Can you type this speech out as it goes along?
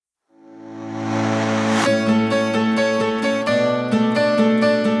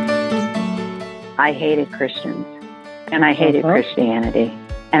I hated Christians and I hated Christianity,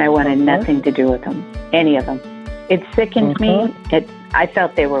 and I wanted nothing to do with them, any of them. It sickened me. I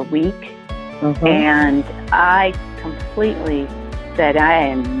felt they were weak, and I completely said, I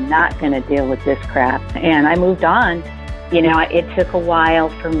am not going to deal with this crap. And I moved on. You know, it took a while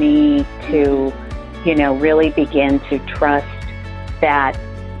for me to, you know, really begin to trust that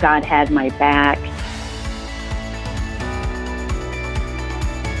God had my back.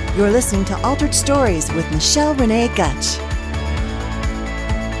 You're listening to Altered Stories with Mischelle Renee Gutch.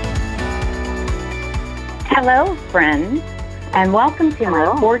 Hello, friends, and welcome to my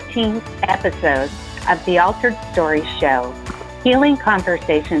 14th episode of the Altered Stories Show, Healing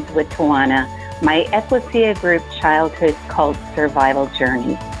Conversations with Twoana, my Ekklesia Group childhood cult survival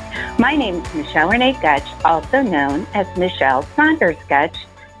journey. My name is Mischelle Renee Gutch, also known as Mischelle Saunders Gutch,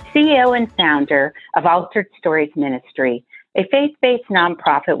 CEO and founder of Altered Stories Ministry, a faith-based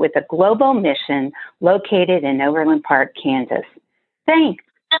nonprofit with a global mission located in Overland Park, Kansas. Thanks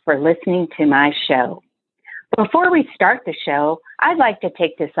for listening to my show. Before we start the show, I'd like to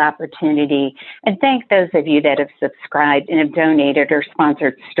take this opportunity and thank those of you that have subscribed and have donated or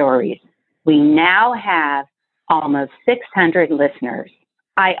sponsored stories. We now have almost 600 listeners.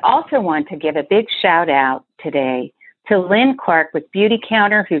 I also want to give a big shout out today to Lynn Clark with Beauty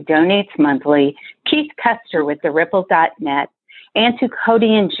Counter, who donates monthly, Keith Custer with theripple.net, and to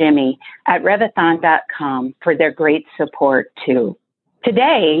Cody and Jimmy at revathon.com for their great support too.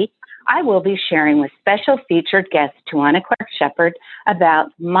 Today, I will be sharing with special featured guest Twoana Clark-Shepherd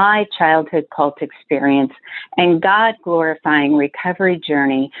about my childhood cult experience and God-glorifying recovery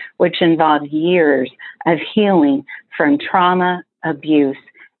journey, which involved years of healing from trauma, abuse,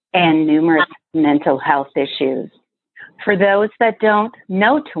 and numerous mental health issues. For those that don't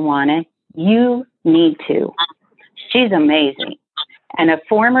know Twoana, you need to. She's amazing. And a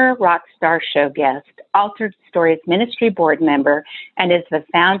former rock star show guest, Altered Stories Ministry board member, and is the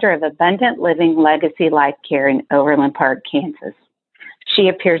founder of Abundant Living Legacy Life Care in Overland Park, Kansas. She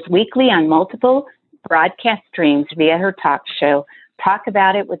appears weekly on multiple broadcast streams via her talk show, Talk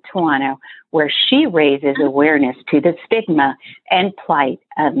About It with Twoana, where she raises awareness to the stigma and plight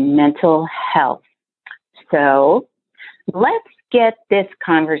of mental health. So let's get this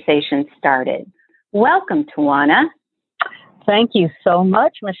conversation started. Welcome, Twoana. Thank you so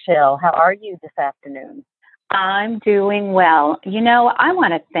much, Mischelle. How are you this afternoon? I'm doing well. You know, I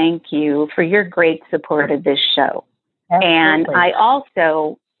want to thank you for your great support of this show. Absolutely. And I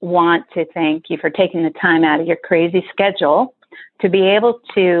also want to thank you for taking the time out of your crazy schedule to be able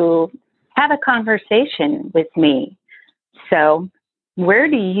to have a conversation with me. So where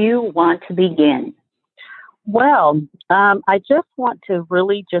do you want to begin? Well, I just want to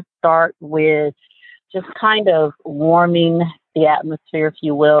really just start with just kind of warming the atmosphere, if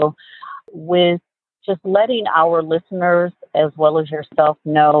you will, with just letting our listeners as well as yourself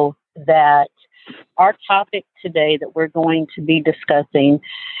know that our topic today that we're going to be discussing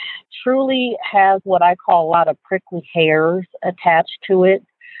truly has what I call a lot of prickly hairs attached to it.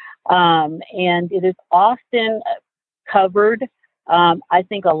 And it is often covered. I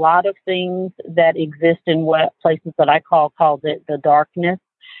think a lot of things that exist in what places that I call the darkness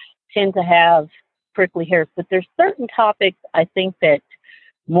tend to have prickly hairs, but there's certain topics I think that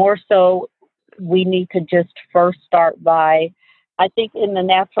more so we need to just first start by, I think in the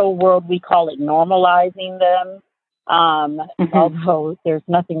natural world we call it normalizing them, although there's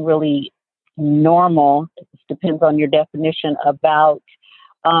nothing really normal. It just depends on your definition about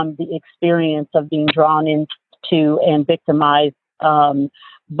the experience of being drawn into and victimized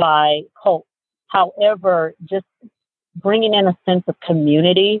by cults. However, just bringing in a sense of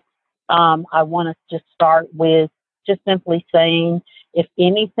community, I want to just start with just simply saying, if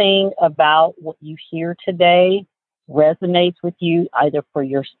anything about what you hear today resonates with you, either for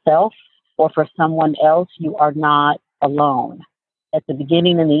yourself or for someone else, you are not alone. At the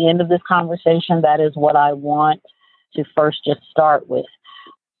beginning and the end of this conversation, that is what I want to first just start with.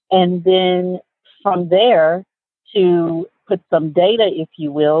 And then from there, to put some data, if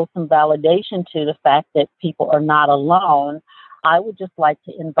you will, some validation to the fact that people are not alone, I would just like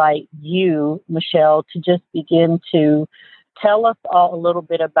to invite you, Mischelle, to just begin to tell us all a little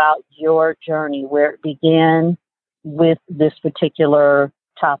bit about your journey, where it began with this particular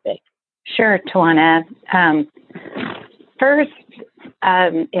topic. Sure, Twoana. First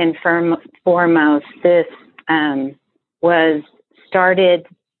and foremost, this was started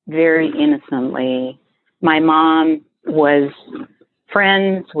very innocently. My mom was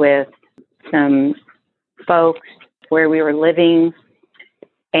friends with some folks where we were living,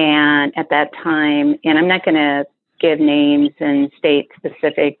 and at that time, and I'm not going to give names and state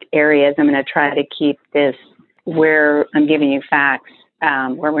specific areas. I'm going to try to keep this where I'm giving you facts,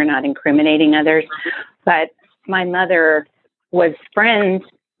 where we're not incriminating others. But my mother was friends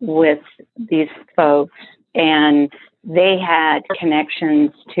with these folks, and they had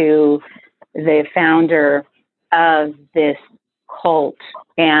connections to the founder of this cult,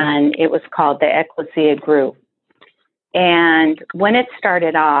 and it was called the Ekklesia Group. And when it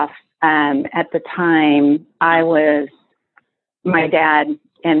started off, at the time, my dad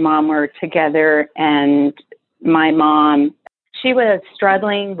and mom were together, and my mom, she was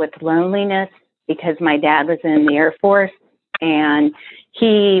struggling with loneliness because my dad was in the Air Force and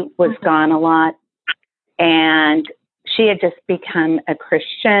he was gone a lot. And she had just become a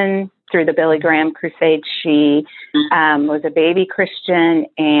Christian through the Billy Graham crusade. She was a baby Christian.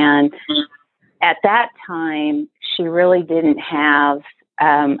 And at that time, she really didn't have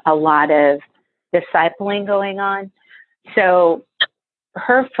a lot of discipling going on. So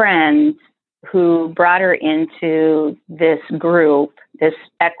her friends who brought her into this group, this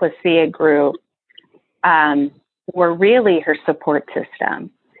Ekklesia group, were really her support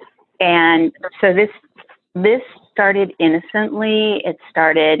system. And so this started innocently. It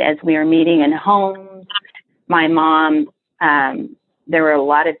started as we were meeting in homes. My mom, there were a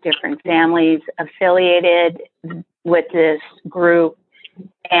lot of different families affiliated with this group,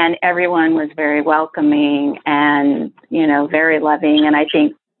 and everyone was very welcoming and, very loving. And I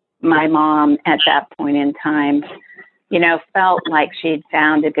think my mom at that point in time, felt like she'd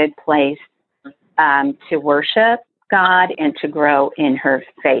found a good place to worship God and to grow in her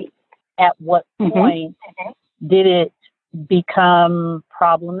faith. At what point did it become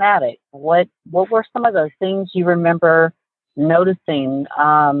problematic? What were some of those things you remember noticing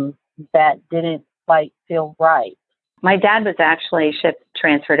that didn't quite feel right? My dad was actually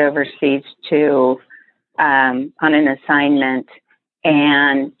transferred overseas to on an assignment,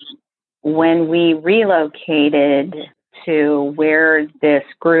 and when we relocated to where this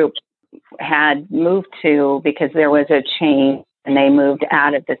group had moved to, because there was a change, and they moved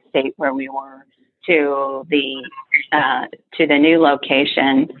out of the state where we were to the new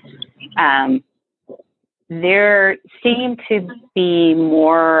location. There seemed to be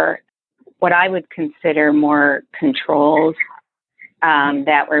more, what I would consider more controls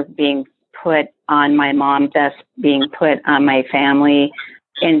that were being put on my mom, thus being put on my family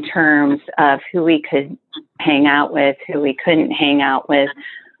in terms of who we could hang out with, who we couldn't hang out with,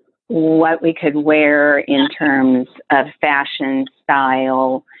 what we could wear in terms of fashion,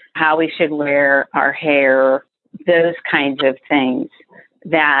 style, how we should wear our hair, those kinds of things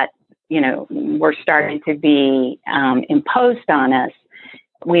that, were starting to be imposed on us.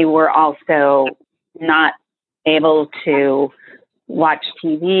 We were also not able to watch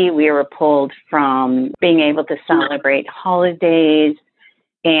TV. We were pulled from being able to celebrate holidays.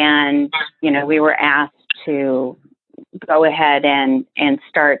 And, we were asked to go ahead and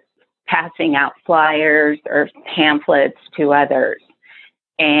start passing out flyers or pamphlets to others.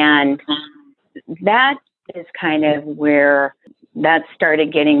 And that is kind of where that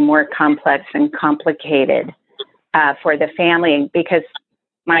started getting more complex and complicated for the family, because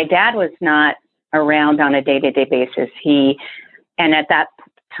my dad was not around on a day-to-day basis. And at that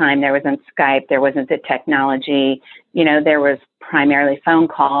time, there wasn't Skype, there wasn't the technology, there was primarily phone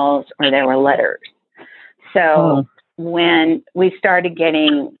calls or there were letters. So when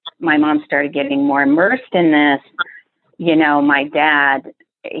my mom started getting more immersed in this, my dad,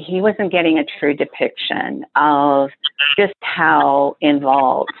 he wasn't getting a true depiction of just how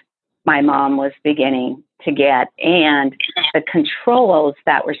involved my mom was beginning to get and the controls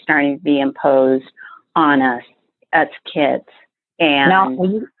that were starting to be imposed on us as kids. And now,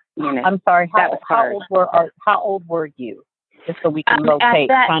 I'm sorry, how old were you? Just so we can locate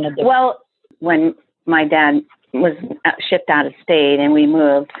kind of the... Well, when my dad was shipped out of state and we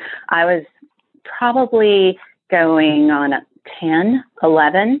moved, I was probably going on 10,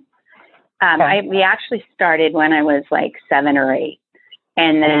 11. We actually started when I was like 7 or 8,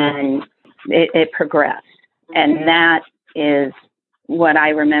 and then it progressed. And that is what I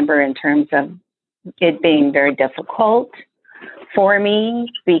remember in terms of it being very difficult for me,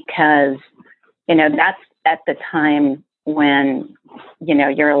 because, that's at the time when,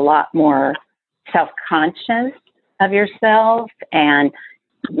 you're a lot more self-conscious of yourself, and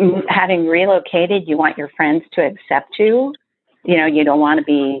having relocated, you want your friends to accept you. You don't want to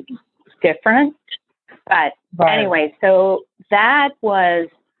be different. But anyway, so that was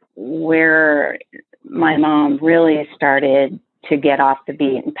where my mom really started to get off the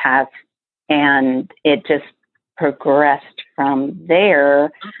beaten path, and it just progressed from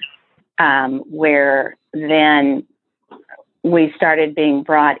there, where then we started being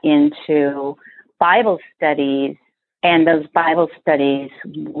brought into Bible studies, and those Bible studies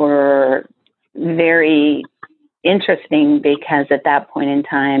were very interesting because at that point in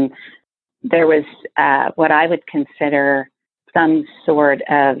time, there was what I would consider some sort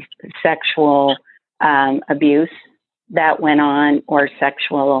of sexual abuse that went on, or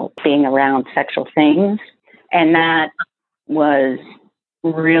sexual being around sexual things. And that was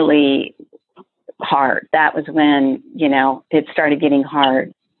really hard. That was when, it started getting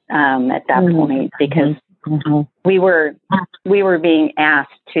hard at that point, because we were being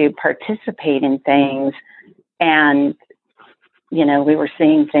asked to participate in things, and, we were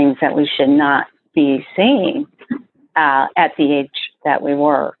seeing things that we should not be seeing at the age that we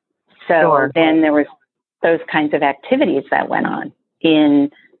were. So then there was those kinds of activities that went on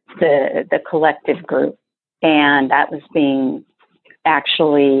in the collective group, and that was being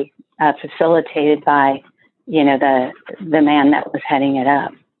actually facilitated by, the man that was heading it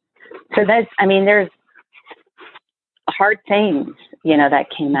up. So there's hard things, that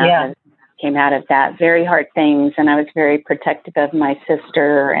came out of that, very hard things. And I was very protective of my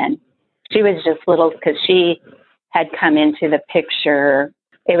sister, and she was just little because she had come into the picture.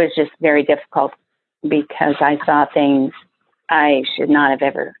 It was just very difficult because I saw things I should not have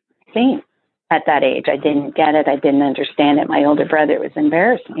ever seen at that age. I didn't get it. I didn't understand it. My older brother, it was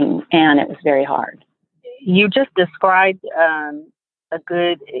embarrassing, and it was very hard. You just described a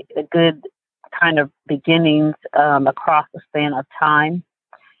good kind of beginnings across the span of time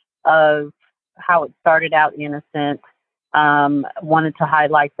of how it started out innocent. Wanted to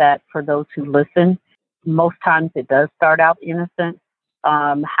highlight that for those who listen. Most times it does start out innocent.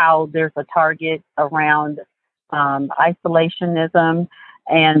 How there's a target around isolationism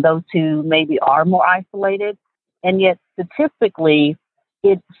and those who maybe are more isolated. And yet statistically,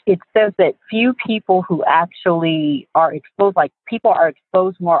 it says that few people who actually are exposed, like people are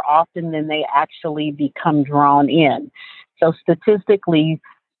exposed more often than they actually become drawn in. So statistically,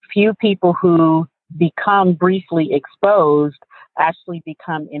 few people who become briefly exposed actually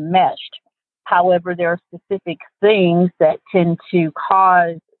become enmeshed. However, there are specific things that tend to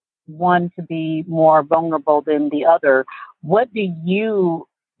cause one to be more vulnerable than the other. What do you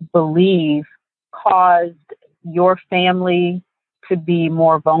believe caused your family to be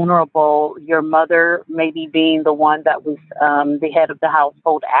more vulnerable? Your mother maybe being the one that was the head of the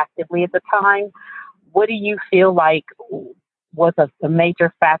household actively at the time. What do you feel like was a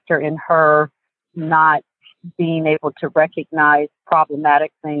major factor in her not being able to recognize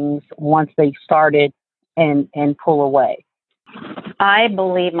problematic things once they started and pull away? I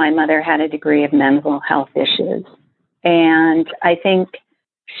believe my mother had a degree of mental health issues, and I think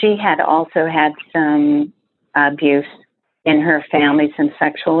she had also had some abuse in her family, some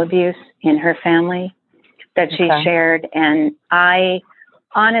sexual abuse in her family that she shared. And I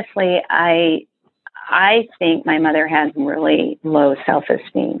think my mother had really low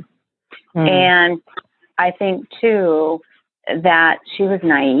self-esteem. And I think, too, that she was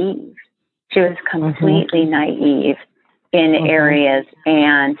naive. She was completely naive in areas.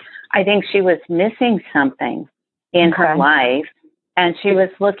 And I think she was missing something in her life. And she was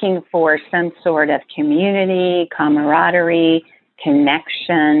looking for some sort of community, camaraderie,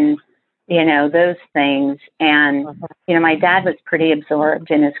 connection, those things. And, my dad was pretty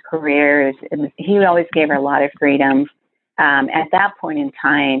absorbed in his career. He always gave her a lot of freedom. At that point in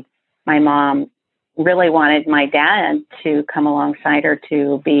time, my mom really wanted my dad to come alongside her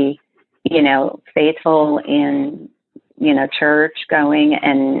to be, faithful in, church going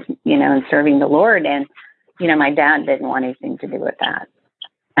and, and serving the Lord. And, my dad didn't want anything to do with that.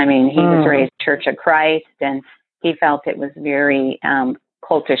 I mean, he was raised Church of Christ, and he felt it was very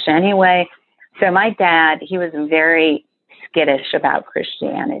cultish anyway. So my dad, he was very skittish about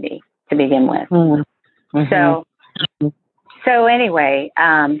Christianity to begin with. So anyway,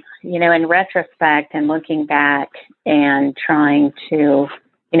 in retrospect and looking back and trying to,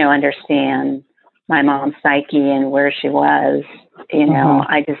 understand my mom's psyche and where she was,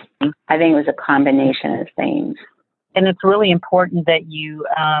 I think it was a combination of things. And it's really important that you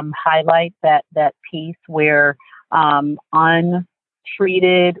highlight that piece where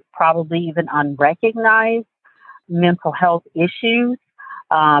untreated, probably even unrecognized mental health issues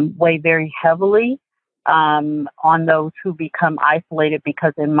weigh very heavily on those who become isolated,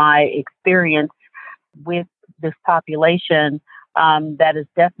 because in my experience with this population, that is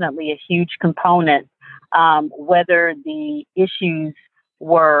definitely a huge component. Whether the issues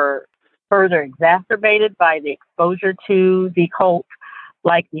were further exacerbated by the exposure to the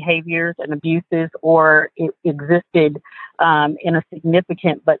cult-like behaviors and abuses, or it existed in a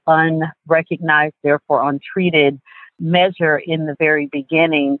significant but unrecognized, therefore untreated measure in the very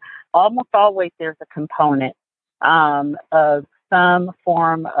beginning, almost always there's a component of some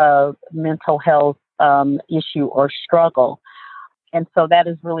form of mental health issue or struggle. And so that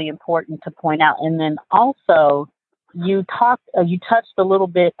is really important to point out. And then also, you touched a little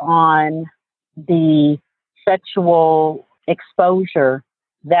bit on the sexual exposure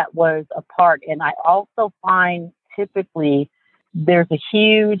that was a part. And I also find typically there's a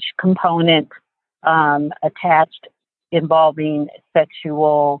huge component attached involving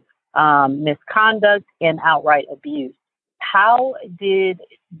sexual misconduct and outright abuse. How did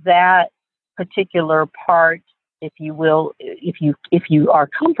that particular part, if you will, if you are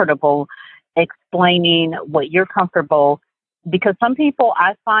comfortable explaining what you're comfortable, because some people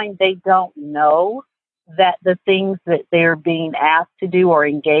I find they don't know that the things that they're being asked to do or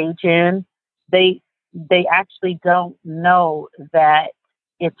engage in, they actually don't know that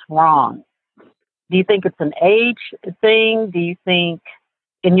it's wrong. Do you think it's an age thing? Do you think,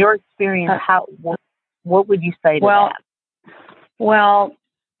 in your experience, what would you say to that? Well,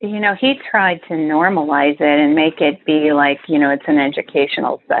 he tried to normalize it and make it be like, it's an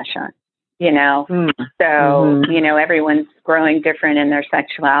educational session, So, everyone's growing different in their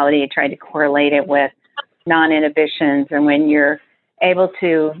sexuality. Tried to correlate it with non-inhibitions. And when you're able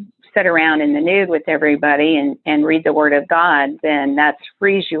to sit around in the nude with everybody and read the Word of God, then that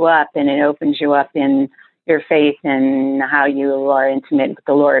frees you up and it opens you up in your faith and how you are intimate with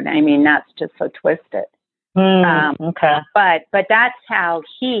the Lord. I mean, that's just so twisted. Okay. But that's how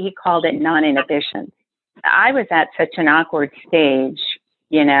he called it non-inhibition. I was at such an awkward stage,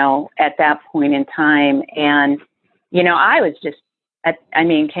 at that point in time. And, I was just,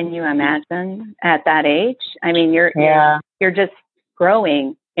 can you imagine at that age? I mean, you're just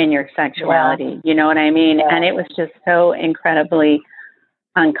growing in your sexuality, you know what I mean? Yeah. And it was just so incredibly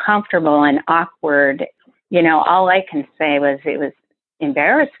uncomfortable and awkward. All I can say was it was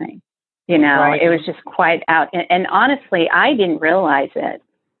embarrassing. Right. It was just quite out. And honestly, I didn't realize it.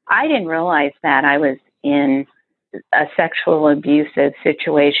 I didn't realize that I was in a sexual abusive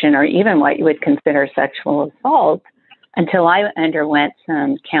situation or even what you would consider sexual assault until I underwent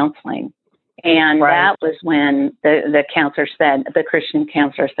some counseling. And that was when the counselor said, the Christian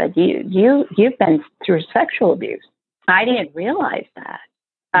counselor said, you've been through sexual abuse. I didn't realize that.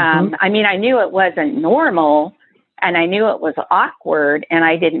 I knew it wasn't normal. And I knew it was awkward, and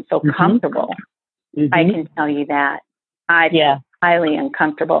I didn't feel comfortable. I can tell you that. I felt highly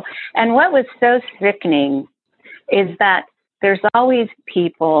uncomfortable. And what was so sickening is that there's always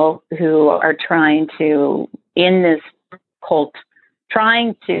people who are trying to, in this cult,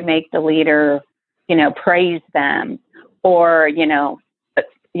 trying to make the leader, praise them or,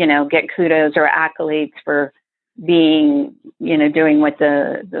 get kudos or accolades for being, doing what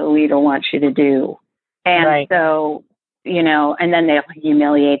the leader wants you to do. And so, and then they'll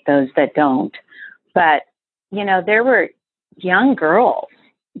humiliate those that don't. But, there were young girls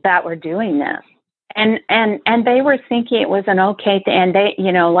that were doing this. And they were thinking it was an okay thing. And they,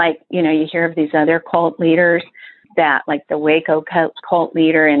 you hear of these other cult leaders that, like the Waco cult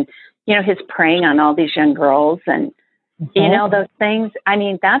leader, and, his preying on all these young girls and, those things. I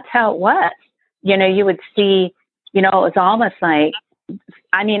mean, that's how it was. You would see, it was almost like,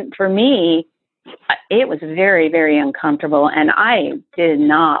 for me, it was very, very uncomfortable, and I did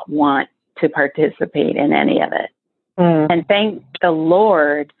not want to participate in any of it. And thank the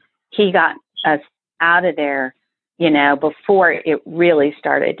Lord, he got us out of there, before it really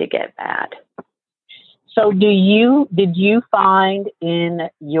started to get bad. So did you find in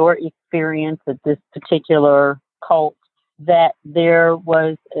your experience at this particular cult that there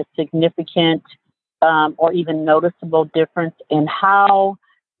was a significant or even noticeable difference in how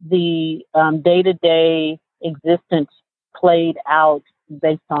the day-to-day existence played out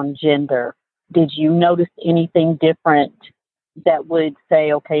based on gender? Did you notice anything different that would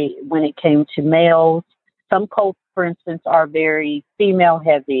say, okay, when it came to males, some cults, for instance, are very female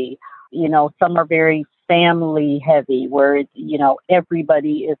heavy, some are very family heavy, where,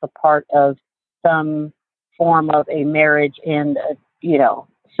 everybody is a part of some form of a marriage and,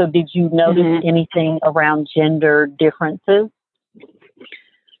 so did you notice anything around gender differences?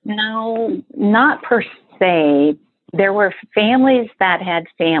 No, not per se. There were families that had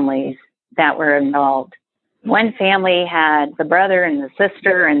families that were involved. One family had the brother and the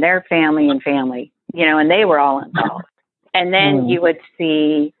sister and their family, and they were all involved. And then you would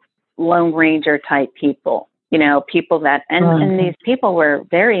see Lone Ranger type people, people that, and these people were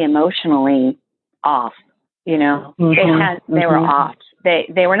very emotionally off, they were off.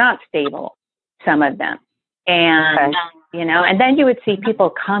 They were not stable, some of them. And, and then you would see people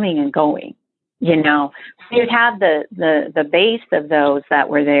coming and going, So you'd have the base of those that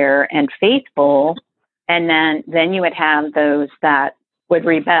were there and faithful, and then you would have those that would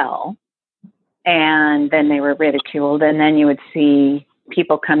rebel, and then they were ridiculed, and then you would see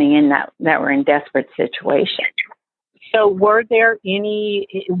people coming in that were in desperate situations. So were there any,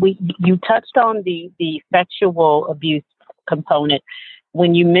 you touched on the sexual abuse component.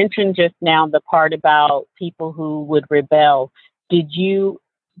 When you mentioned just now the part about people who would rebel, did you,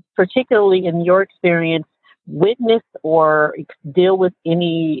 particularly in your experience, witness or deal with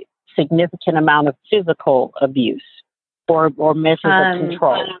any significant amount of physical abuse or measures of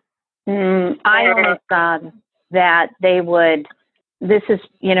control? I only saw that they would, this is,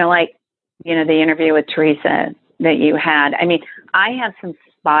 the interview with Teresa that you had. I mean, I have some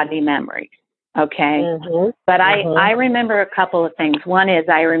spotty memories, okay? But I remember a couple of things. One is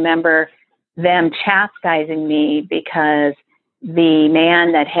I remember them chastising me because the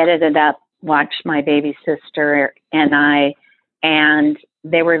man that headed it up watched my baby sister and I, and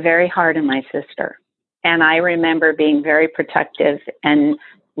they were very hard on my sister. And I remember being very protective and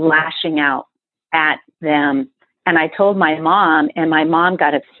lashing out at them. And I told my mom, and my mom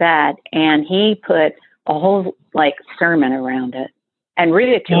got upset, and he put a whole sermon around it and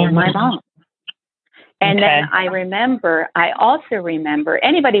ridiculed my mom. And then I also remember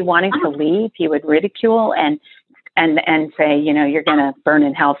anybody wanting to leave, he would ridicule and say, you're going to burn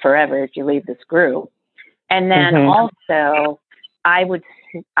in hell forever if you leave this group. And then also I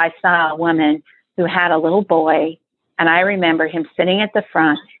saw a woman who had a little boy, and I remember him sitting at the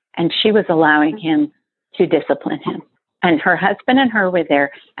front, and she was allowing him to discipline him. And her husband and her were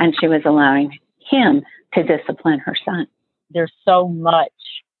there, and she was allowing him to discipline her son. There's so much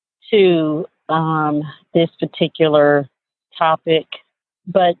to this particular topic,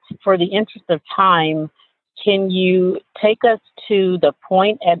 but for the interest of time, can you take us to the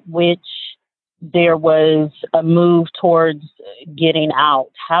point at which there was a move towards getting out?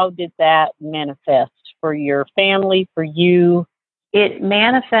 How did that manifest for your family, for you? It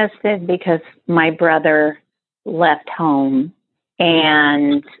manifested because my brother left home,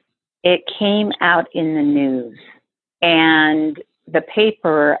 and it came out in the news. And the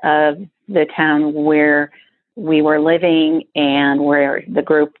paper of the town where we were living and where the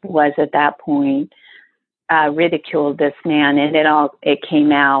group was at that point ridiculed this man, and it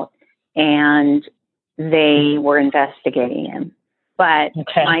came out, and they were investigating him. But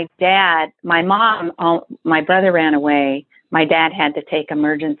my dad, my mom, my brother ran away. My dad had to take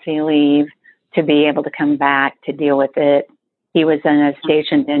emergency leave to be able to come back to deal with it. He was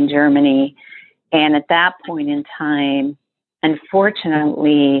stationed in Germany. And at that point in time,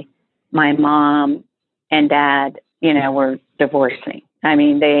 unfortunately, my mom and dad, were divorcing. I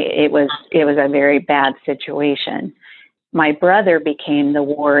mean, it was a very bad situation. My brother became the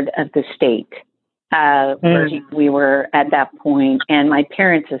ward of the state where we were at that point, and my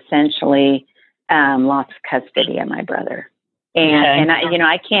parents essentially lost custody of my brother. And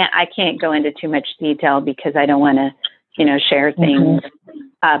I can't go into too much detail because I don't want to, share things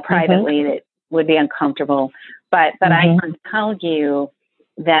privately that would be uncomfortable. But I can tell you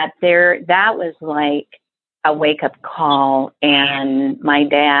that that was like a wake up call, and my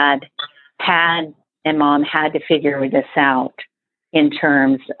dad and mom had to figure this out in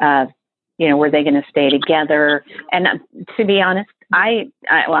terms of, were they going to stay together? And to be honest, I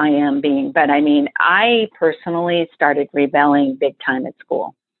am being, but I mean, I personally started rebelling big time at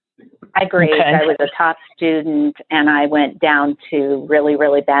school. I was a top student, and I went down to really,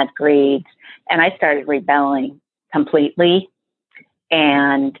 really bad grades, and I started rebelling completely.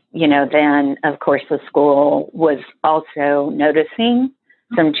 And, then of course the school was also noticing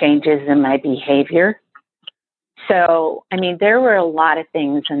some changes in my behavior. So, I mean, there were a lot of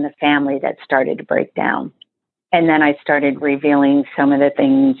things in the family that started to break down. And then I started revealing some of the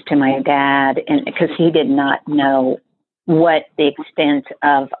things to my dad, and because he did not know what the extent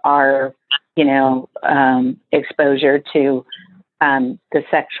of our, exposure to the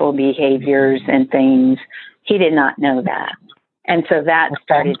sexual behaviors and things. He did not know that. And so that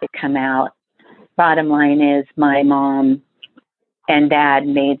started to come out. Bottom line is my mom and dad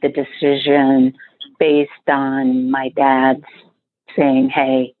made the decision based on my dad's saying,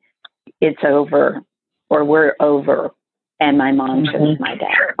 hey, it's over, or we're over. And my mom chose my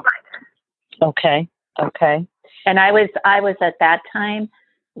dad. Okay. And I was at that time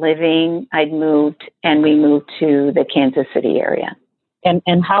we moved to the Kansas City area.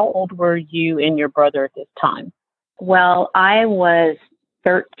 And how old were you and your brother at this time? Well, I was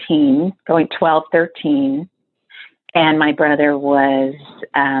 13, going 12, 13, and my brother was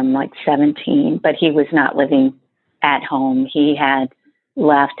 17, but he was not living at home. He had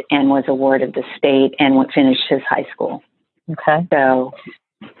left and was awarded the state and finished his high school. Okay. So,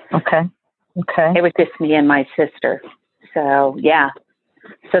 Okay. it was just me and my sister. So, yeah.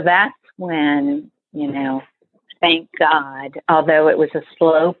 So that's when, thank God, although it was a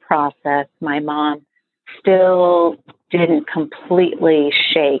slow process, my mom still didn't completely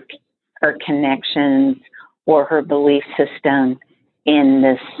shake her connections or her belief system in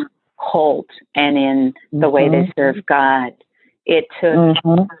this cult and in the way they serve God. It took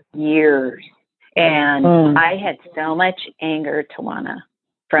years. And I had so much anger, Twoana,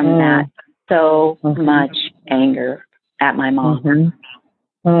 from that. So much anger at my mom.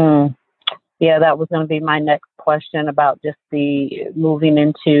 Yeah, that was going to be my next question about just the moving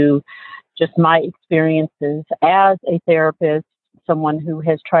into just my experiences as a therapist, someone who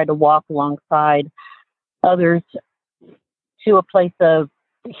has tried to walk alongside others to a place of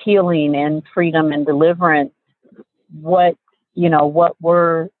healing and freedom and deliverance. What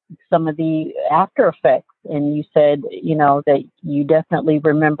were some of the after effects? And you said, that you definitely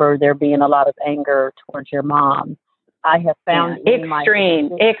remember there being a lot of anger towards your mom. I have found extreme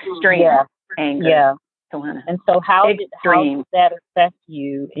anger. Yeah. And so how did that affect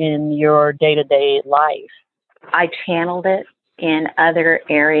you in your day-to-day life? I channeled it in other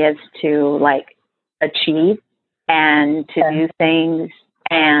areas to achieve and to do things.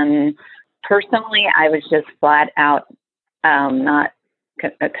 And personally, I was just flat out not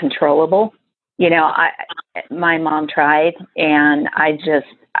controllable. My mom tried, and I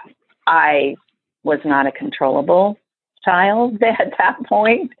was not a controllable child at that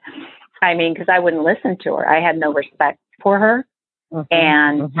point. I mean, because I wouldn't listen to her. I had no respect for her.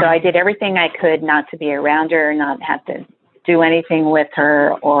 And so I did everything I could not to be around her, not have to do anything with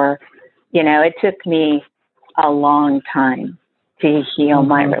her. Or, it took me a long time to heal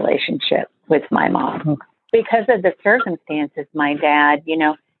my relationship with my mom. Because of the circumstances, my dad,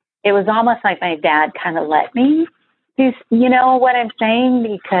 it was almost like my dad kind of let me do, what I'm saying?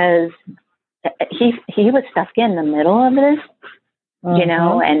 Because he was stuck in the middle of this,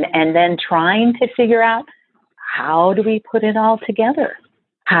 and then trying to figure out, how do we put it all together?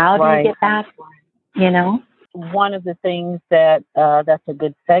 How do we get back, One of the things that that's a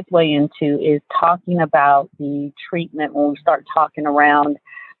good segue into is talking about the treatment when we start talking around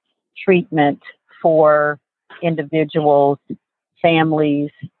treatment for individuals, families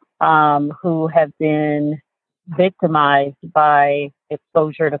who have been victimized by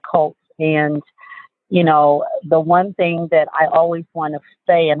exposure to cults. And, the one thing that I always want to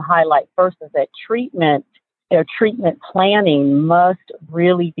say and highlight first is that treatment planning must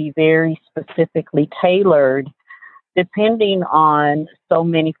really be very specifically tailored depending on so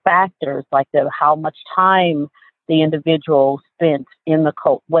many factors, like how much time the individual spent in the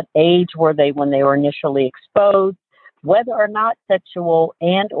cult, what age were they when they were initially exposed, whether or not sexual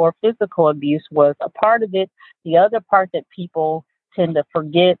and or physical abuse was a part of it. The other part that people tend to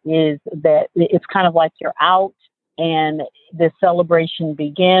forget is that it's kind of like you're out and the celebration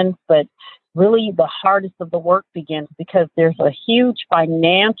begins, but really the hardest of the work begins because there's a huge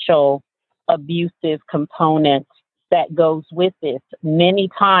financial abusive component that goes with this. Many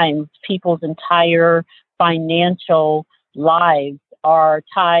times people's entire financial lives are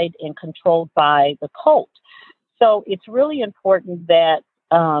tied and controlled by the cult. So it's really important that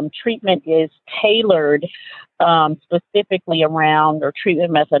treatment is tailored specifically around, or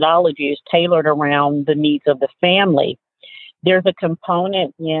treatment methodology is tailored around the needs of the family. There's a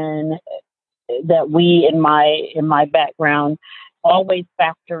component that we in my background always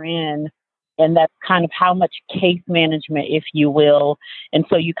factor in, and that's kind of how much case management, if you will. And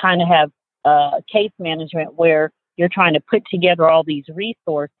so you kind of have case management where you're trying to put together all these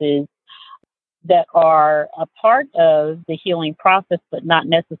resources that are a part of the healing process, but not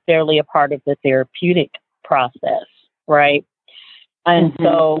necessarily a part of the therapeutic process, right? And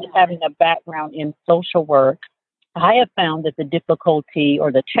so having a background in social work, I have found that the difficulty,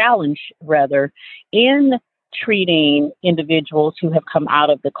 or the challenge rather, in treating individuals who have come out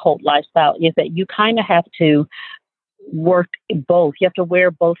of the cult lifestyle is that you kind of have to work both. You have to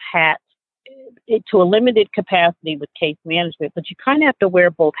wear both hats to a limited capacity with case management, but you kind of have to wear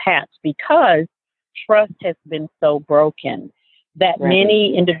both hats because trust has been so broken that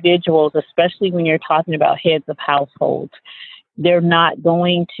many individuals, especially when you're talking about heads of households, they're not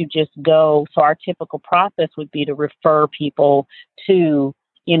going to just go. So our typical process would be to refer people to,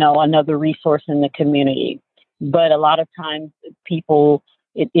 another resource in the community. But a lot of times people,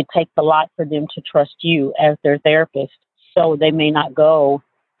 it takes a lot for them to trust you as their therapist. So they may not go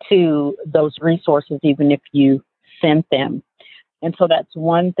to those resources, even if you sent them. And so that's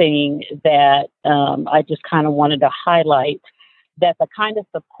one thing that I just kind of wanted to highlight that the kind of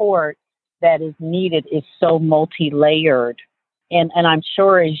support that is needed is so multi-layered. And I'm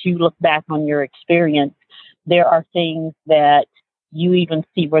sure as you look back on your experience, there are things that you even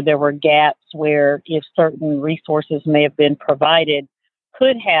see where there were gaps where if certain resources may have been provided,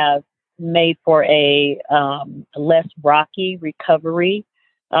 could have made for a less rocky recovery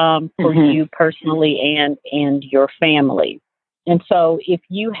for you personally and your family. And so if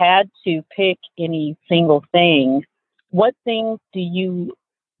you had to pick any single thing, what things do you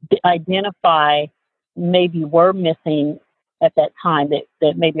identify maybe were missing at that time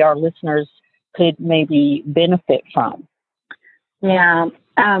that maybe our listeners could maybe benefit from? Yeah.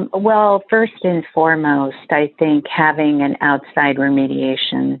 Well, first and foremost, I think having an outside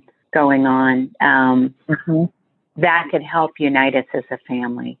remediation going on, that could help unite us as a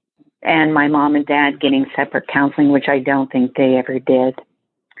family. And my mom and dad getting separate counseling, which I don't think they ever did.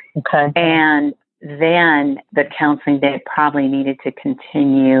 Okay. And then the counseling that probably needed to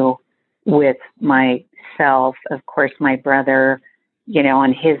continue with myself, of course, my brother,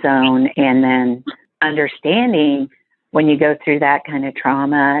 on his own, and then understanding when you go through that kind of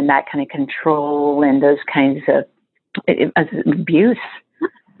trauma and that kind of control and those kinds of abuse,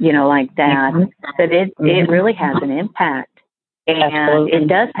 like that, that it really has an impact. And Absolutely. It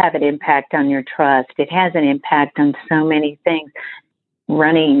does have an impact on your trust. It has an impact on so many things,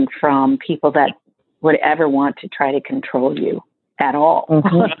 running from people that would ever want to try to control you at all,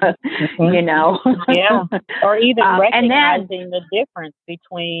 Yeah. Or even recognizing the difference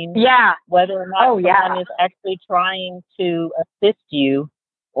between whether or not someone is actually trying to assist you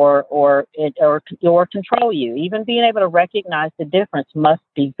or control you. Even being able to recognize the difference must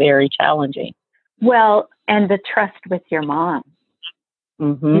be very challenging. Well, and the trust with your mom,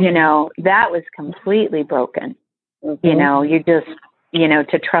 that was completely broken. You just,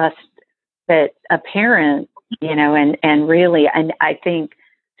 to trust that a parent, and really, and I think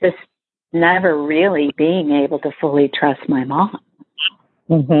just never really being able to fully trust my mom.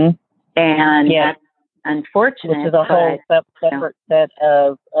 And that's unfortunate. Which is a whole separate set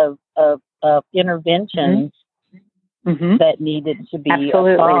of interventions that needed to be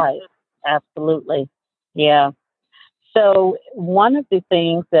applied. Absolutely. Yeah. So one of the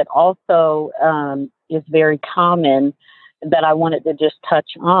things that also is very common that I wanted to just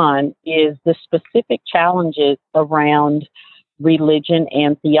touch on is the specific challenges around religion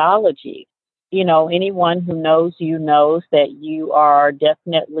and theology. Anyone who knows you knows that you are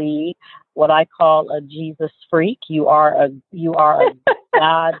definitely what I call a Jesus freak. You are a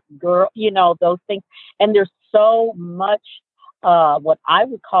God girl, those things. And there's so much what I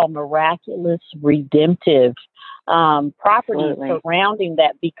would call miraculous, redemptive properties surrounding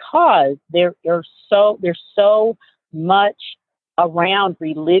that, because there's so much around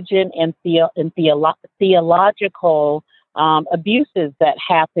religion and theological abuses that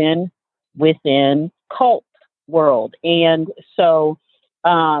happen within cult world. And so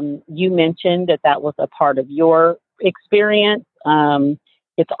you mentioned that was a part of your experience.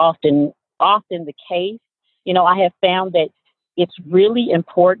 It's often the case. I have found that it's really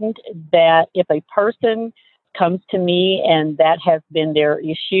important that if a person comes to me and that has been their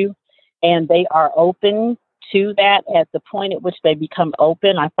issue and they are open to that at the point at which they become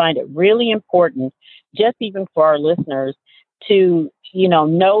open, I find it really important, just even for our listeners, to,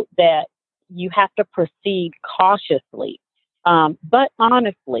 note that you have to proceed cautiously, but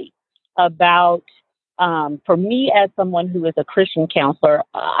honestly about, for me as someone who is a Christian counselor,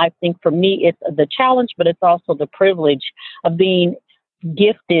 I think for me it's the challenge, but it's also the privilege of being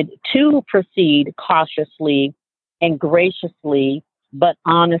gifted to proceed cautiously and graciously, but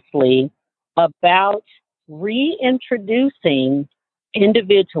honestly about reintroducing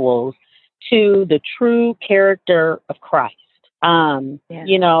individuals to the true character of Christ. And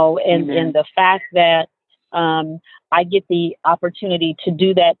the fact that I get the opportunity to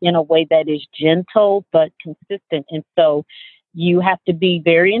do that in a way that is gentle but consistent. And so you have to be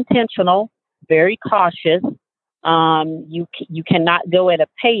very intentional, very cautious. You cannot go at a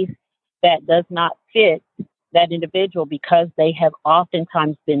pace that does not fit that individual, because they have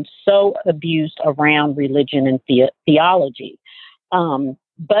oftentimes been so abused around religion and theology.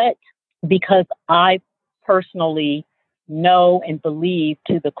 But because I personally know and believe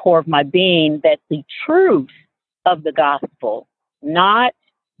to the core of my being that the truth of the gospel, not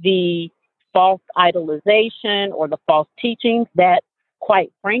the false idolization or the false teachings, that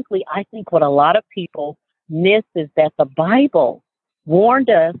quite frankly, I think what a lot of people miss is that the Bible warned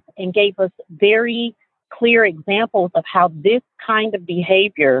us and gave us very clear examples of how this kind of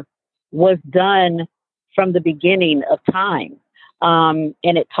behavior was done from the beginning of time. And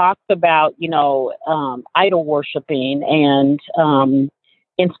it talks about, idol worshiping and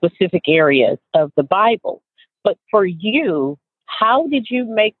in specific areas of the Bible. But for you, how did you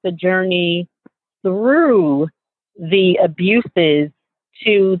make the journey through the abuses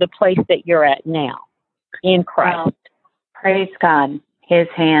to the place that you're at now in Christ? Well, praise God. His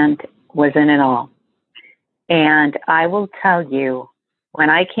hand was in it all. And I will tell you, when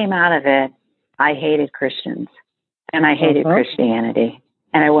I came out of it, I hated Christians and I hated Christianity,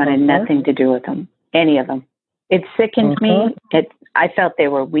 and I wanted nothing to do with them, any of them. It sickened me. I felt they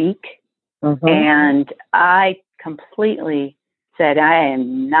were weak, and I completely said, I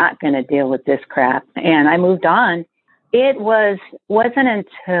am not going to deal with this crap. And I moved on. It wasn't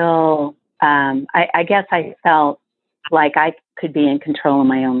until I guess I felt like I could be in control of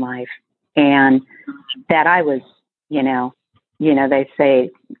my own life, and that I was, they say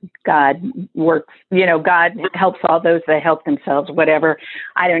God works, God helps all those that help themselves, whatever.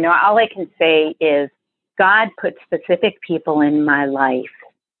 I don't know. All I can say is God put specific people in my life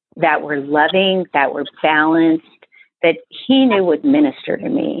that were loving, that were balanced, that he knew would minister to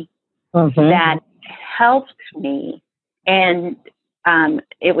me, that helped me. And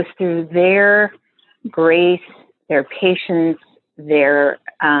it was through their grace, their patience, their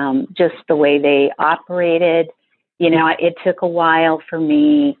just the way they operated. It took a while for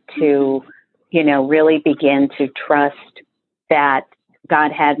me to, really begin to trust that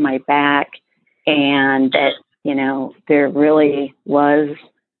God had my back, and that, there really was,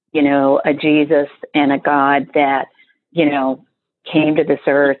 a Jesus and a God that, came to this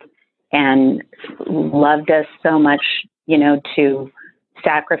earth and loved us so much, to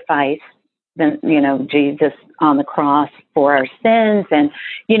sacrifice Jesus on the cross for our sins. And,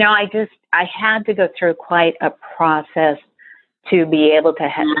 I had to go through quite a process to be able to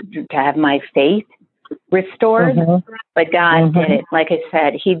have my faith restored. But God did it. Like I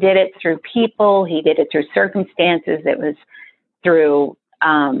said, he did it through people. He did it through circumstances. It was through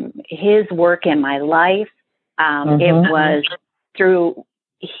his work in my life. It was through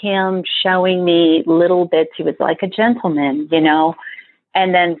him showing me little bits. He was like a gentleman,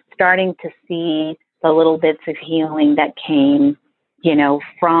 and then starting to see the little bits of healing that came,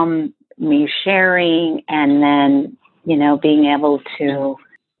 from me sharing, and then, being able to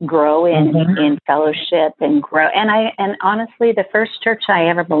grow in fellowship and grow. And honestly, the first church I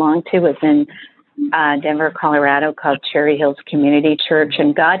ever belonged to was in Denver, Colorado, called Cherry Hills Community Church.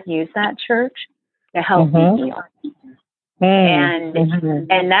 And God used that church to help me heal. And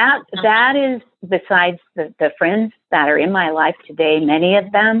that is, besides the friends that are in my life today, many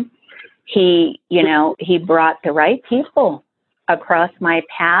of them, he brought the right people across my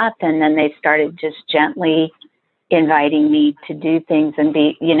path, and then they started just gently inviting me to do things and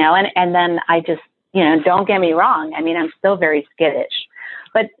be, and then I just, don't get me wrong. I mean, I'm still very skittish,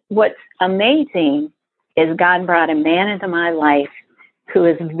 but what's amazing is God brought a man into my life who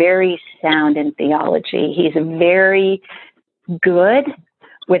is very sound in theology. He's very good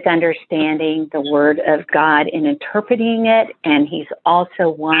with understanding the word of God and interpreting it. And he's also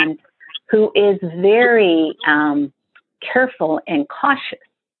one who is very careful and cautious,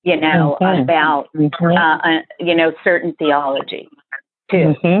 about, certain theology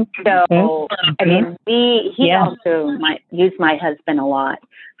too. So, I mean, he also used my husband a lot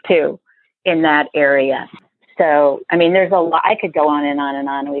too in that area. So, I mean, there's a lot. I could go on and on and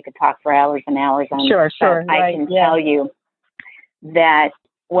on, and we could talk for hours and hours on this. Sure. I can tell you that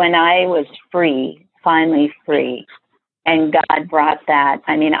when I was finally free, and God brought that,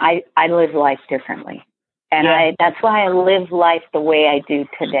 I mean, I live life differently. And that's why I live life the way I do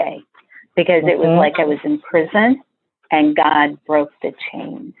today, because it was like I was in prison and God broke the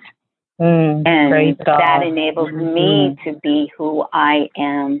chains. And that enabled me to be who I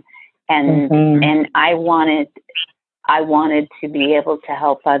am. And I wanted to be able to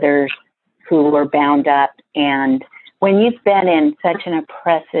help others who were bound up. And when you've been in such an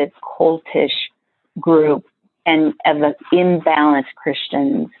oppressive, cultish group and of imbalanced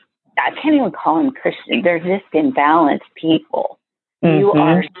Christians, I can't even call them Christians. They're just imbalanced people. You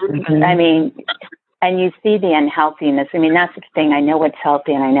are, I mean, and you see the unhealthiness. I mean, that's the thing. I know what's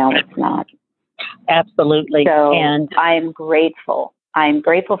healthy and I know it's not. Absolutely. So and I'm grateful. I'm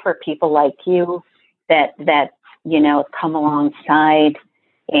grateful for people like you that come alongside,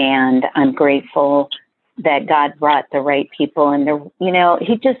 and I'm grateful that God brought the right people, and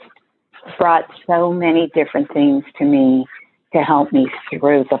he just brought so many different things to me to help me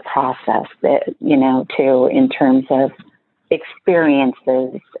through the process that, in terms of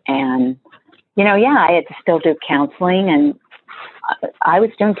experiences. And, I had to still do counseling, and I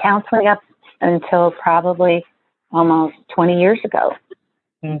was doing counseling up until probably almost 20 years ago,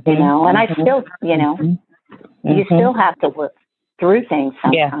 Mm-hmm. you know, and I Mm-hmm. still, you know, Mm-hmm. you still have to work through things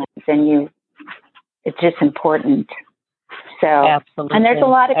sometimes, and it's just important. So, Absolutely. and there's a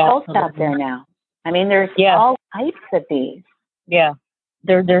lot of cults Absolutely. out there now. I mean, there's all types of these. Yeah,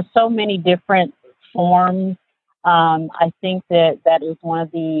 there's so many different forms. I think that is one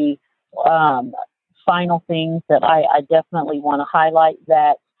of the final things that I definitely want to highlight.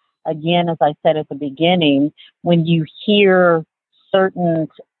 That again, as I said at the beginning, when you hear certain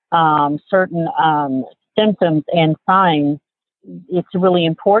symptoms and signs, it's really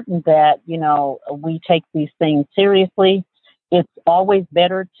important that, you know, we take these things seriously. It's always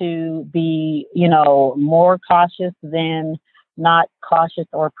better to be, you know, more cautious than not cautious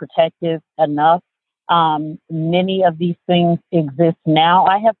or protective enough. Many of these things exist now.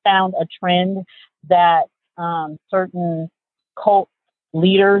 I have found a trend that certain cult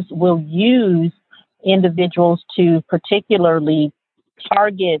leaders will use individuals to particularly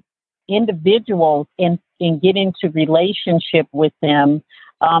target individuals and get into relationship with them.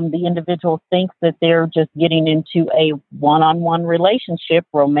 The individual thinks that they're just getting into a one-on-one relationship,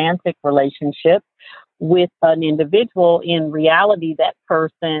 romantic relationship with an individual. In reality, that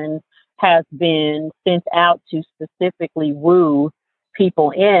person has been sent out to specifically woo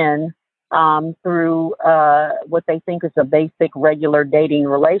people in through what they think is a basic regular dating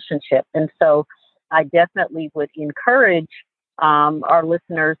relationship. And so I definitely would encourage our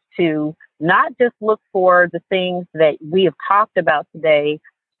listeners to not just look for the things that we have talked about today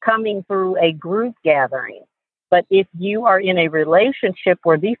coming through a group gathering, but if you are in a relationship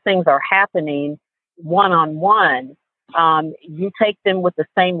where these things are happening one-on-one, you take them with the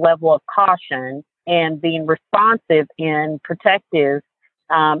same level of caution and being responsive and protective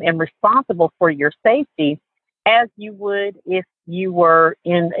and responsible for your safety as you would if you were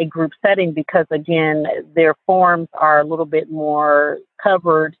in a group setting, because again, their forms are a little bit more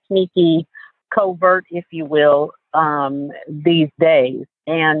covered, sneaky, covert, if you will, these days.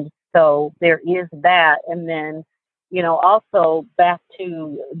 And so there is that. And then, you know, also back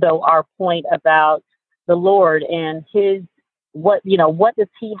to our point about the Lord and what does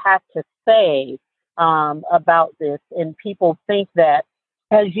he have to say about this? And people think that,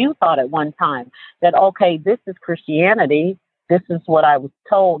 as you thought at one time, that, okay, this is Christianity. This is what I was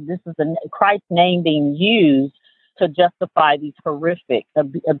told. This is Christ's name being used to justify these horrific,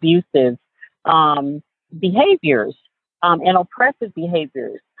 abusive behaviors and oppressive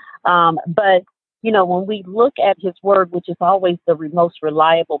behaviors. But, you know, when we look at his word, which is always the most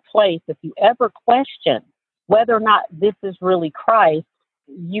reliable place, if you ever question whether or not this is really Christ,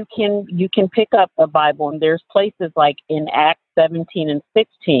 you can pick up a Bible, and there's places like in Acts 17 and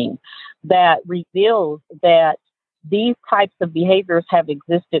 16 that reveals that these types of behaviors have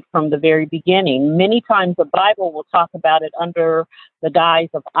existed from the very beginning. Many times the Bible will talk about it under the guise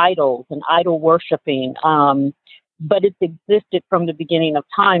of idols and idol worshiping, but it's existed from the beginning of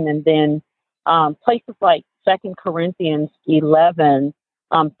time. And then places like 2 Corinthians 11,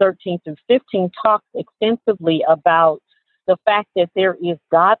 13 through 15 talks extensively about the fact that there is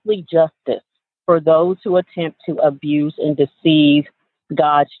godly justice for those who attempt to abuse and deceive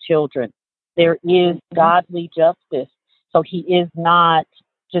God's children. There is godly justice. So he is not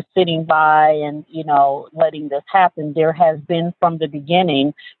just sitting by and, you know, letting this happen. There has been from the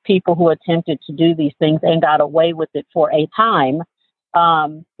beginning people who attempted to do these things and got away with it for a time.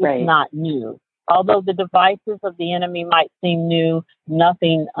 It's not new. Although the devices of the enemy might seem new,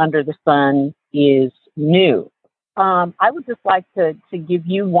 nothing under the sun is new. I would just like to give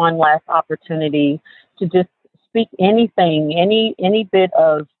you one last opportunity to just speak anything, any bit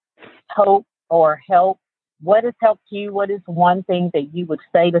of hope or help. What has helped you? What is one thing that you would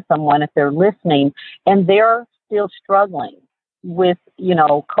say to someone if they're listening and they're still struggling with, you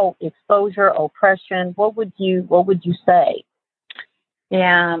know, cult exposure, oppression? What would you say?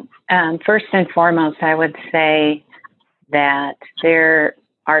 Yeah. First and foremost, I would say that there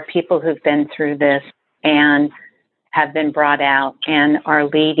are people who've been through this and have been brought out and are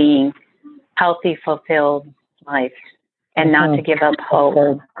leading healthy, fulfilled lives, and not to give up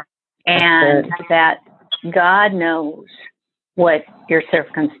hope. And that God knows what your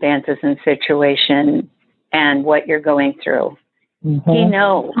circumstances and situation and what you're going through. He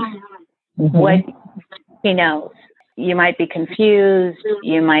knows what he knows. You might be confused.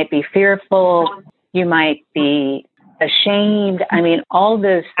 You might be fearful. You might be ashamed. I mean, all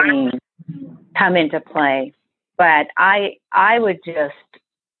those things come into play. But I would just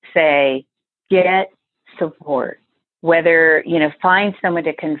say, get support. Whether, you know, find someone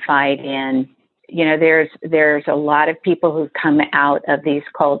to confide in. You know, there's a lot of people who've come out of these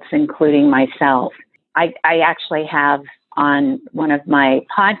cults, including myself. I actually have on one of my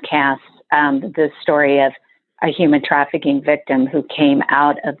podcasts the story of a human trafficking victim who came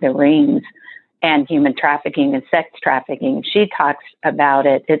out of the rings and human trafficking and sex trafficking. She talks about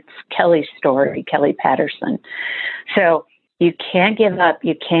it. It's Kelly's story, Kelly Patterson. So you can't give up.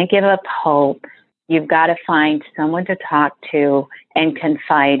 You can't give up hope. You've got to find someone to talk to and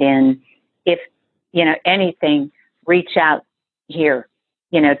confide in. If, anything, reach out here,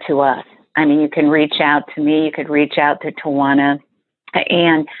 to us. I mean, you can reach out to me. You could reach out to Twoana,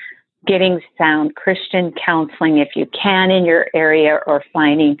 and getting sound Christian counseling if you can in your area, or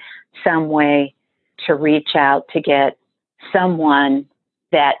finding some way to reach out to get someone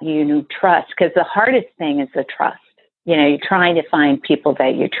that you trust. Because the hardest thing is the trust. You're trying to find people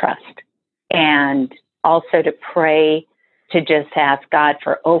that you trust. And also to pray, to just ask God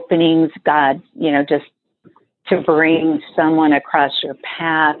for openings, God, just to bring someone across your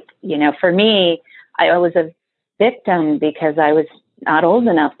path. For me, I was a victim because I was not old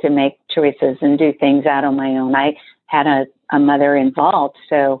enough to make choices and do things out on my own. I had a mother involved,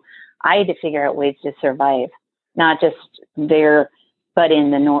 so I had to figure out ways to survive, not just there, but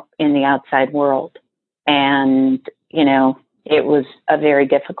in the outside world. And, it was a very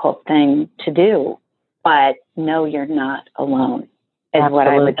difficult thing to do, but no, you're not alone, is Absolutely. What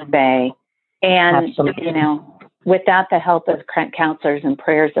I would say. And, Absolutely. Without the help of counselors and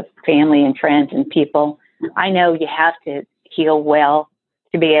prayers of family and friends and people, I know you have to heal well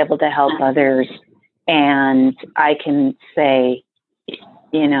to be able to help others. And I can say,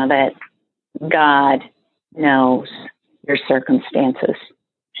 that God knows your circumstances.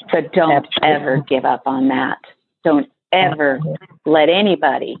 So don't ever give up on that. Don't ever let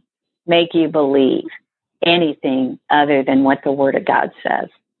anybody make you believe anything other than what the Word of God says.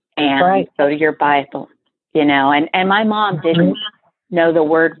 And go to your Bible, and my mom didn't know the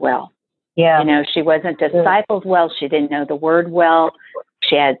Word well. Yeah. She wasn't discipled well. She didn't know the Word well.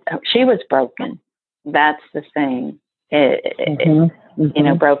 She was broken. That's the thing.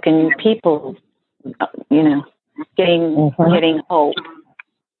 Broken people, getting hope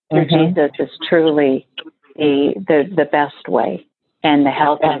through Jesus is truly the best way and the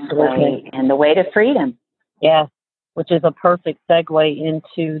healthiest way and the way to freedom. Yeah, which is a perfect segue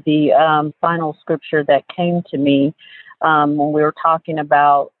into the final scripture that came to me when we were talking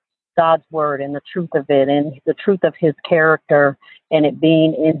about God's word and the truth of it and the truth of his character and it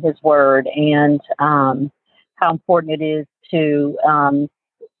being in his word, and how important it is to,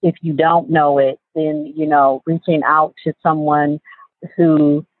 if you don't know it, then, reaching out to someone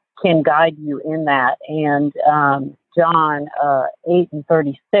who can guide you in that. And John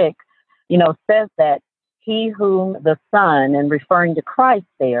 8:36, says that he whom the Son, and referring to Christ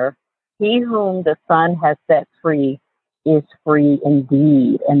there, he whom the Son has set free is free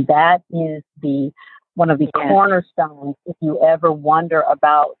indeed. And that is one of the cornerstones if you ever wonder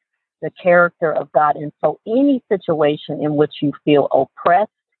about the character of God. And so any situation in which you feel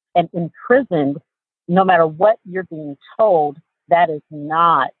oppressed and imprisoned, no matter what you're being told, that is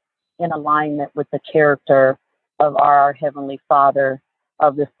not in alignment with the character of our Heavenly Father,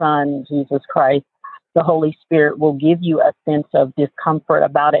 of the Son, Jesus Christ. The Holy Spirit will give you a sense of discomfort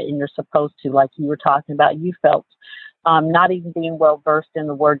about it, and you're supposed to, like you were talking about, you felt not even being well versed in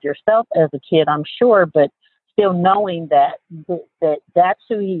the word yourself as a kid, I'm sure, but still knowing that's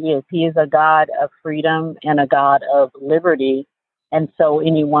who he is. He is a God of freedom and a God of liberty. And so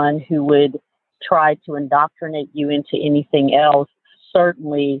anyone who would try to indoctrinate you into anything else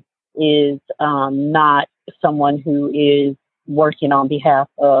certainly is not someone who is working on behalf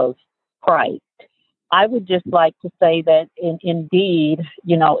of Christ. I would just like to say that indeed,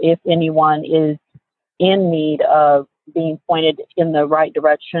 if anyone is in need of being pointed in the right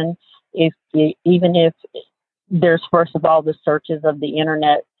direction, even if there's, first of all, the searches of the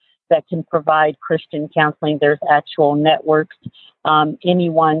internet that can provide Christian counseling, there's actual networks.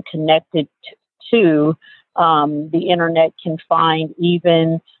 Anyone connected to the internet can find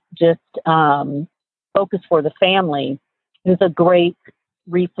even just Focus for the Family is a great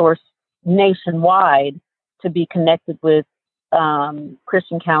resource nationwide to be connected with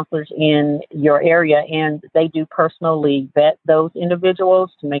Christian counselors in your area, and they do personally vet those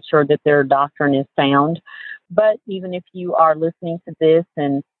individuals to make sure that their doctrine is sound. But even if you are listening to this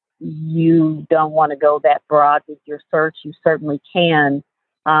and you don't want to go that broad with your search, you certainly can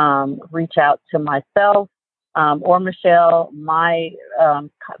reach out to myself or Mischelle. My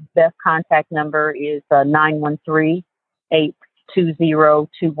best contact number is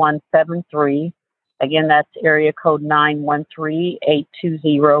 913-820-2173. Again, that's area code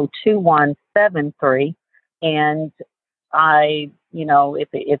 913-820-2173. And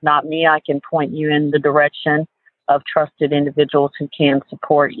if not me, I can point you in the direction of trusted individuals who can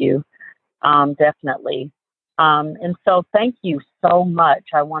support you. Definitely. And so thank you so much.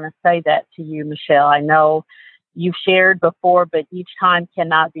 I want to say that to you, Mischelle. I know you've shared before, but each time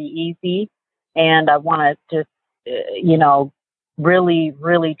cannot be easy. And I want to just, really,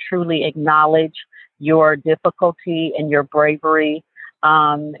 really, truly acknowledge your difficulty and your bravery,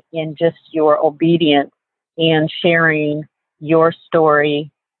 and just your obedience in sharing your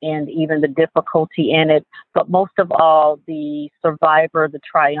story and even the difficulty in it, but most of all, the survivor, the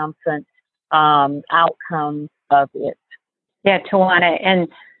triumphant outcome of it. Yeah, Twoana, and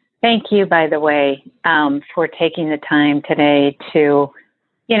thank you, by the way, for taking the time today to,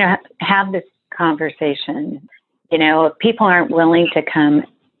 have this conversation. If people aren't willing to come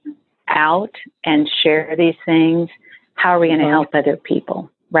out and share these things, how are we going to help other people,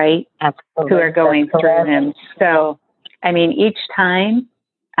 right? Absolutely. Who are going through them. So, each time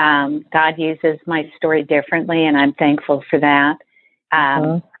God uses my story differently, and I'm thankful for that.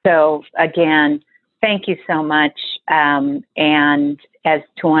 So, again, thank you so much. And as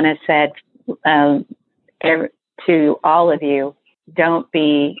Twoana said, to all of you, don't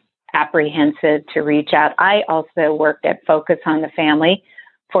be apprehensive to reach out. I also worked at Focus on the Family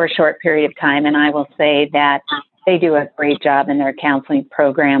for a short period of time, and I will say that they do a great job in their counseling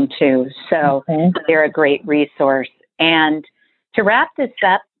program too. So they're a great resource. And to wrap this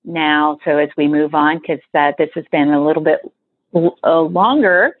up now, so as we move on, because this has been a little bit a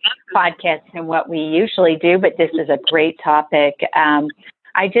longer podcast than what we usually do, but this is a great topic.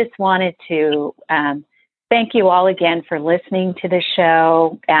 I just wanted to thank you all again for listening to the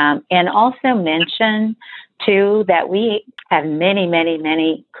show, and also mention too that we have many, many,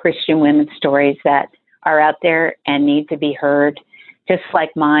 many Christian women's stories that are out there and need to be heard, just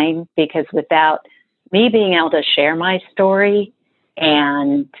like mine, because without me being able to share my story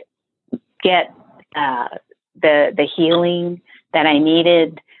and get the healing that I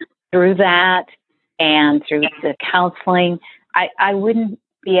needed through that and through the counseling, I wouldn't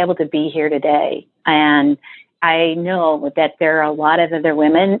be able to be here today. And I know that there are a lot of other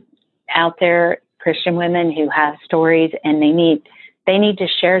women out there, Christian women, who have stories, and they need to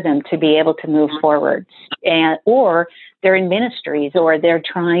share them to be able to move forward. Or they're in ministries, or they're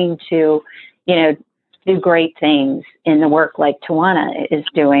trying to, do great things in the work like Twoana is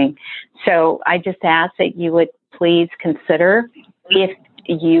doing. So I just ask that you would please consider, if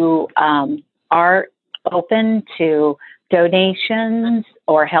you are open to donations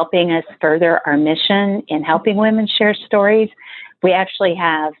or helping us further our mission in helping women share stories. We actually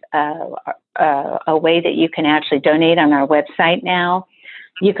have a way that you can actually donate on our website now.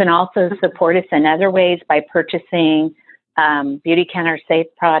 You can also support us in other ways by purchasing Beauty Counter Safe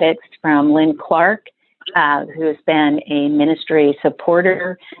products from Lynn Clark, who has been a ministry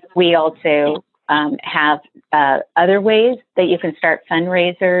supporter. We also have other ways that you can start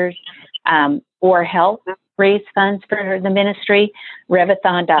fundraisers or help raise funds for the ministry.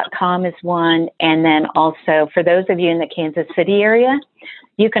 Revathon.com is one. And then also, for those of you in the Kansas City area,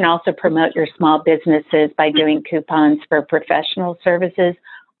 you can also promote your small businesses by doing coupons for professional services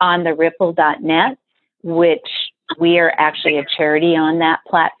on the ripple.net, which we are actually a charity on that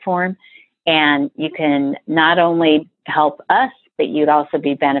platform. And you can not only help us, but you'd also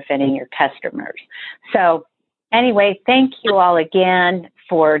be benefiting your customers. So anyway, thank you all again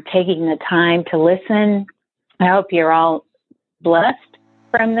for taking the time to listen. I hope you're all blessed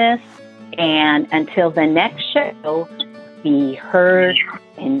from this. And until the next show, be heard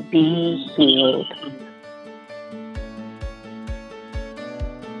and be healed.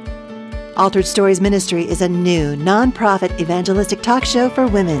 Altered Stories Ministry is a new nonprofit evangelistic talk show for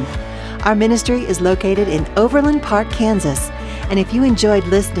women. Our ministry is located in Overland Park, Kansas. And if you enjoyed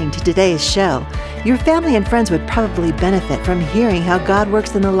listening to today's show, your family and friends would probably benefit from hearing how God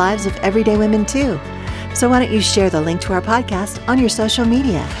works in the lives of everyday women too. So why don't you share the link to our podcast on your social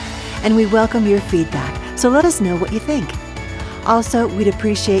media? And we welcome your feedback, so let us know what you think. Also, we'd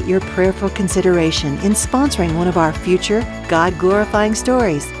appreciate your prayerful consideration in sponsoring one of our future God-glorifying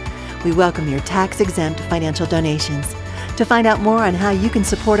stories. We welcome your tax-exempt financial donations. To find out more on how you can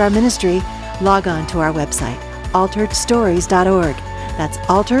support our ministry, log on to our website, alteredstories.org. That's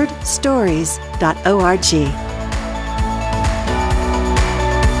alteredstories.org.